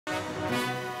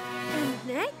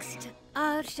next,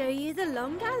 I'll show you the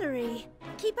long gallery.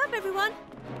 Keep up, everyone.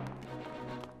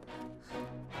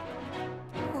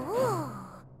 Oh,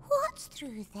 what's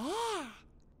through there?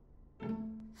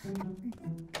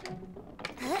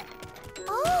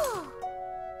 Oh!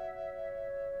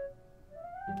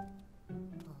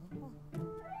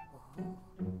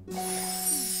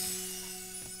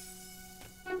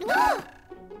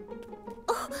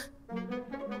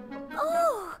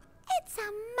 Oh, it's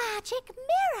a magic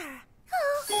mirror.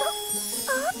 Oops,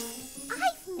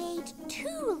 I've made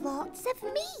 2 lots of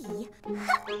me.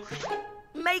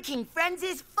 Making friends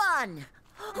is fun.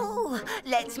 Oh,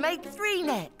 let's make 3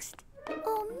 next.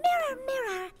 Oh, mirror,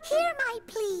 mirror, hear my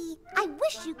plea. I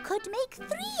wish you could make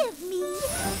 3 of me.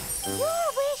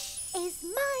 Your wish is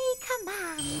my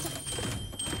command.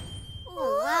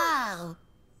 Oh, wow.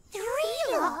 3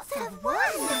 lots of 1. 1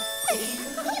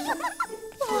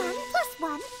 plus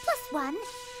 1 plus 1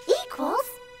 equals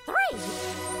 3.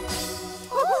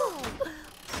 Oh.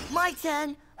 My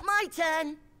turn, my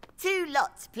turn. 2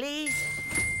 lots, please.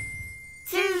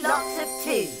 2 lots of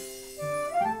 2.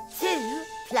 2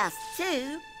 plus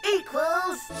 2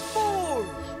 equals 4.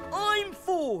 I'm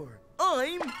 4.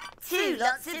 I'm 2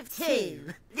 lots of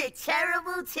 2. The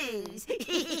terrible 2s.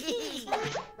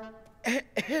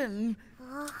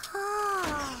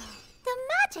 The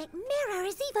magic mirror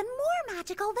is even more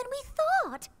magical than we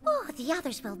thought. Oh, the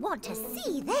others will want to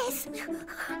see this.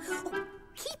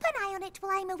 Keep an eye on it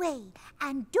while I'm away,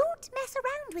 and don't mess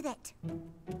around with it.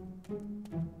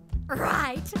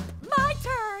 Right, my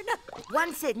turn.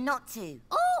 One said not to.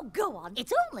 Oh, go on,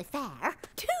 it's only fair.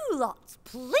 2 lots,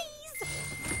 please.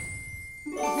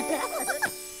 2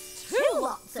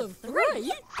 lots of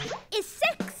 3 is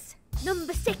 6.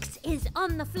 Number 6 is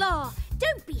on the floor.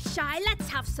 Don't be shy, let's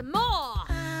have some more.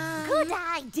 Good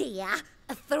idea.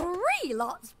 3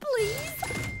 lots, please.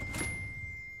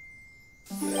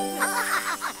 3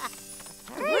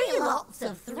 lots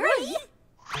of 3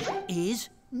 is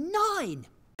 9.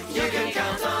 You can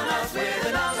count on us with the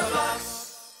Numberblocks.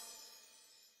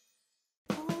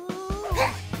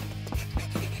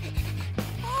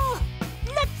 Oh,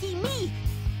 lucky me.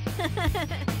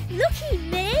 Looky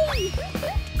me.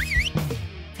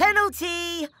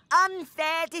 Penalty,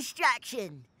 unfair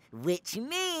distraction, which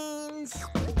means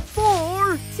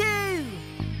 4-2.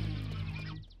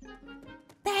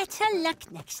 Better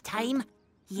luck next time.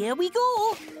 Here we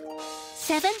go.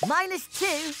 7 minus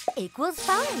 2 equals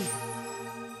 5.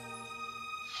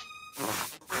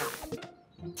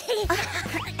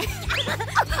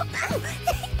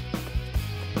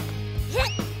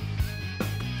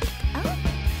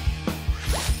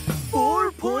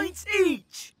 4 points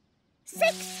each.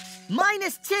 6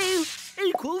 minus 2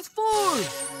 equals 4.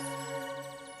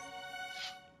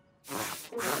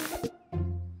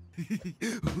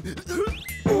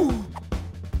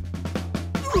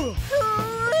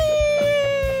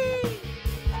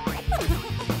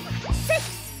 Six.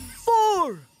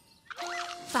 4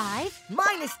 5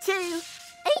 minus 2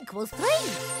 equals 3.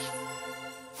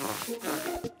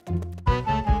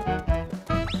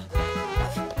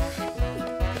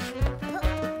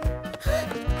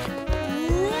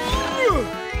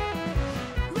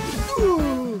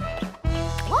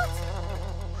 What?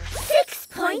 6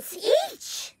 points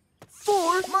each.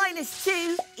 4 minus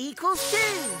 2 equals 2.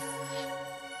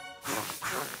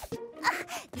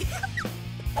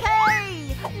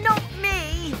 Hey, not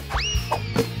me.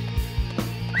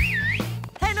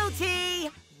 Penalty,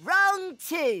 wrong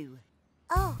 2.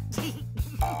 Oh. 6.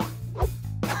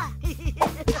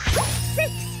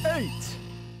 8.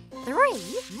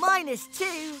 3 minus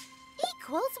 2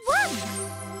 equals 1.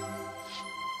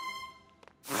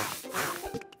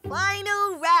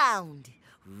 Final round.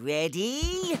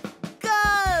 Ready,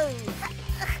 go!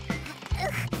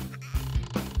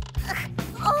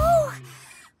 Oh,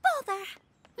 bother.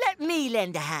 Let me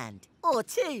lend a hand, or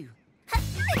 2.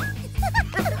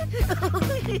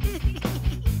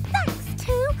 Thanks,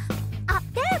 2. Up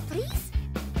there, please.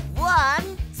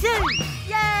 1, 2,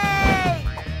 yay!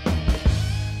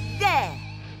 There.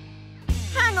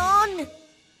 Hang on.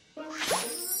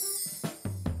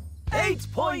 8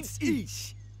 points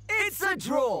each. It's a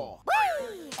draw.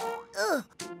 Ugh.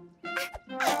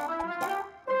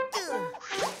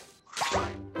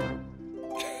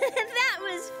 That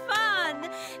was fun.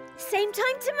 Same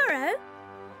time tomorrow?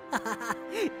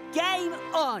 Game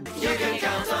on. You can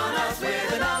count on us with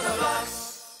the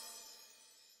Numberblocks.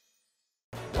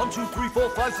 1, 2, 3, 4,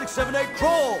 5, 6, 7, 8,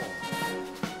 crawl.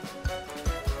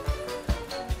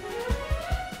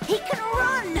 He can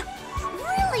run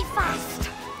really fast.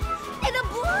 In a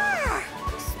blur.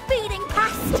 Speeding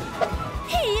past.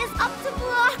 He is up to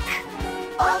block.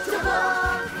 Up to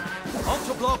block. Up to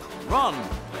Octoblock, run!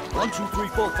 1, 2, 3,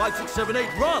 4, 5, 6, 7, 8,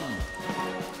 run!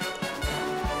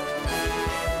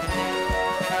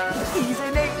 He's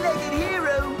an eight-legged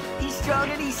hero. He's strong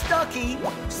and he's stocky.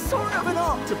 Sort of an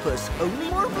octopus, only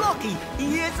more blocky.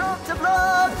 He is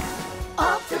Octoblock!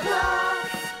 Octoblock!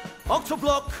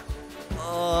 Octoblock!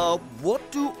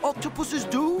 What do octopuses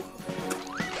do?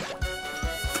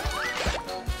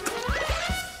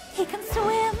 He can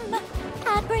swim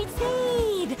and breathe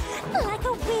seed like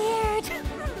a weird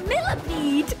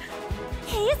millipede.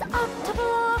 He's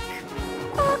Octoblock.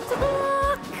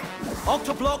 Octoblock.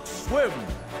 Octoblock, swim!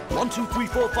 1, 2, 3,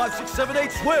 4, 5, 6, 7,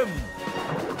 8, swim!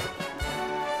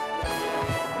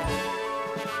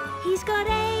 He's got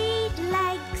 8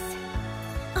 legs.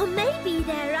 Or maybe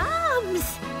they're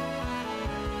arms.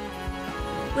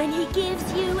 When he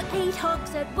gives you 8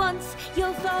 hugs at once,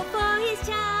 you'll fall for his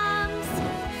charms.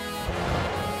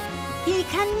 He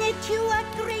can knit you a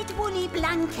great woolly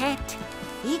blanket.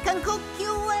 He can cook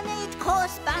you an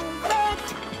 8-course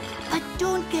banquet. But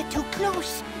don't get too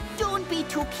close. Don't be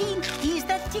too keen. He's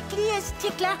the tickliest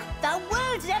tickler the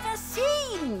world's ever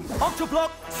seen.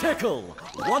 Octoblock, tickle!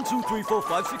 1, 2, 3, 4,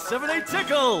 5, 6, 7, 8,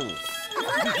 tickle!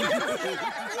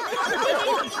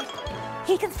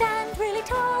 He can stand really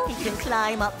tall. He can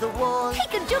climb up the wall. He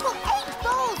can juggle 8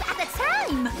 balls at a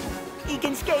time. He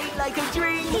can skate like a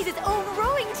dream. He's his own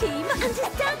rowing team. And his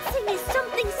dancing is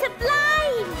something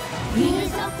sublime.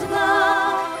 He's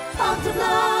Octoblock.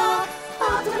 Octoblock.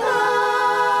 Octoblock.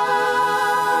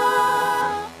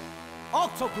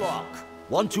 Octoblock!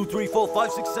 1, 2, 3, 4,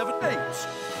 5, 6, 7, 8.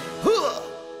 Huh!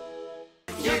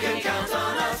 You can count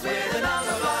on us with the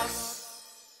Numberblocks.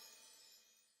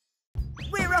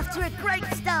 We're off to a great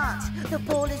start. The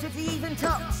ball is with the even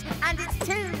tops. And it's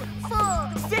 2,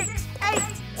 4, 6, 8,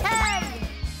 10.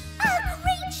 A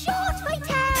great shot by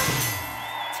 10.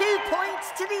 2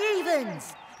 points to the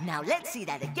evens. Now let's see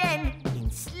that again in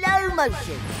slow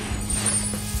motion.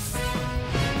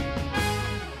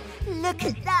 Look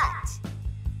at that.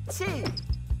 2.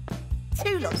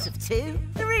 2 lots of 2,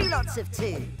 3 lots of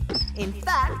 2. In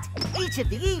fact, each of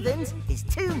the evens is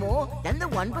 2 more than the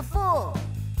one before.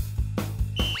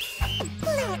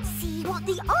 Let's see what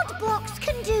the odd blocks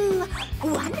can do.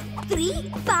 1,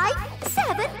 3, 5,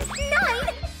 7, 9.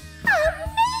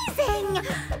 Amazing!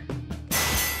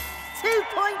 2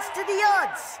 points to the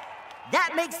odds.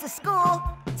 That makes the score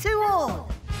 2-all.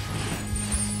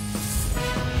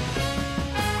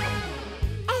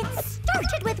 It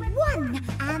started with 1,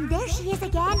 and there she is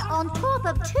again on top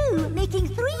of 2, making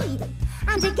 3.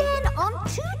 And again on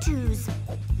 2 twos.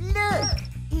 Look,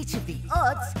 each of the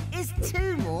odds is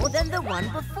 2 more than the one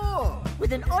before,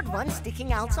 with an odd one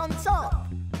sticking out on top.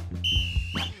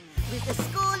 With the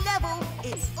score level,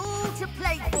 it's all to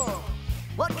play for.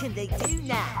 What can they do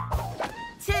now?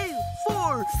 2,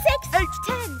 4, 6, 8,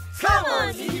 10. Come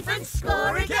on, even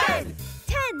score again.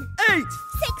 10, 8! 6,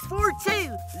 4,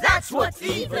 2. That's what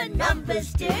even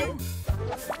numbers do. 1,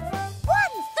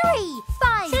 3,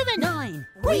 5, 7, 9,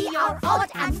 We are odd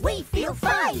and we feel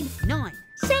fine. 9,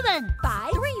 7,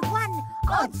 5, 3, 1.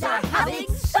 Odds are having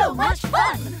so much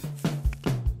fun.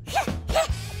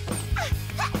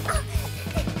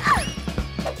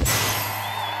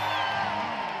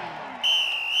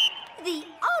 The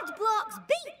odd blocks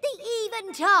beat the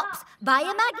even tops by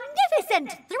a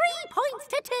magnificent 3 points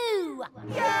to 2.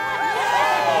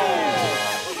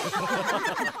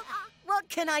 What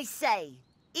can I say?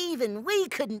 Even we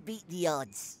couldn't beat the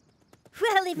odds.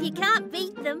 Well, if you can't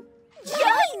beat them,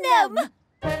 Join them!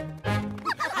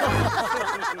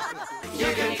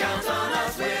 You can count on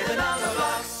us with the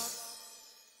Numberblocks.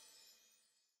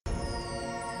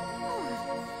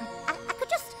 I could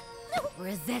just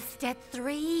resist at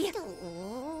 3.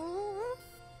 Oh!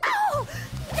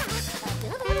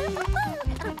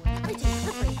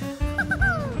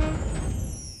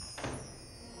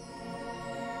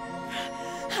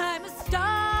 I'm a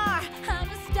star! I'm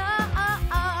a star!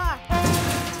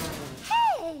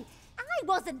 Hey! I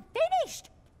wasn't finished!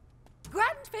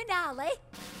 Grand finale.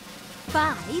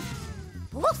 5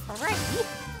 plus 3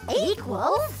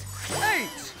 equals...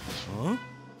 8! Huh?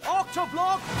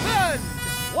 Octoblock, bend!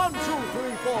 1, 2,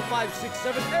 3, 4, 5, 6,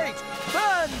 7, 8.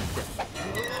 Bend!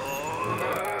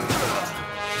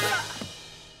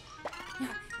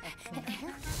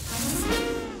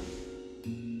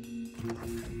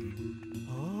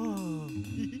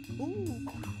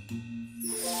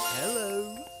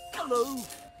 Hello. Hello.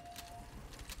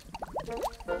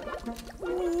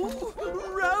 Ooh,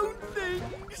 round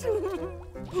things!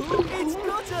 It's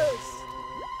got us!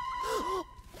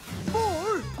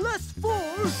 4 plus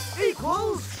 4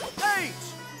 equals 8!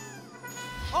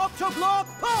 Octoblock,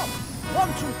 pop! 1,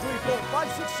 2, 3, 4,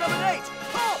 5, 6, 7, 8.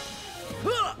 Up!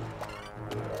 Huh!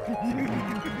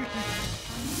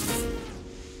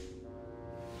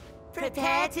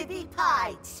 Prepare to be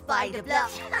pied,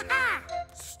 Spider-Block.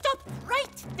 Stop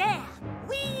right there.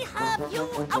 We have you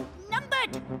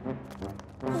outnumbered.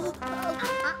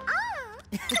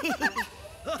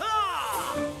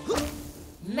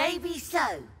 Maybe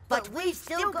so, but we've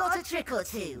still got a trick or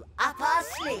two up our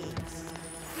sleeves.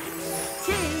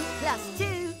 2 plus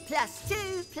 2 plus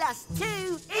 2 plus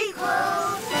 2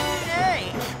 equals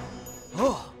 8.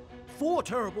 Oh, 4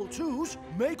 terrible twos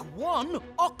make 1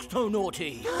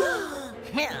 Octonaughty.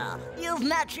 Here, you've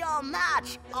met your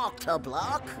match,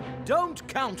 Octoblock. Don't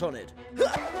count on it.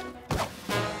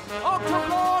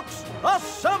 Octoblocks,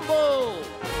 assemble!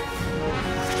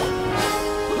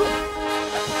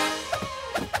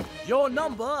 Your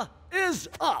number is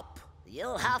up.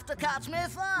 You'll have to catch me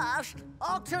first.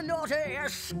 Octonaughty,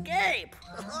 escape!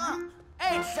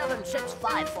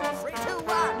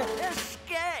 8765431,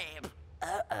 escape!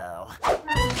 Uh-oh.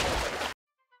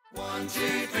 1,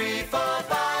 2, 3, 4,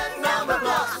 5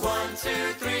 Numberblocks. 1,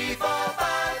 2, 3, 4,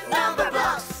 5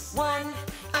 Numberblocks. 1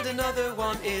 and another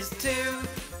 1 is 2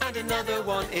 and another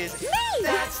 1 is me.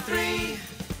 That's 3.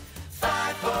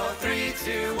 5, 4, 3,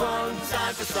 2, 1.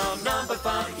 Time for some number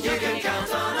fun. You can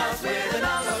count on us with the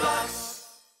Numberblocks.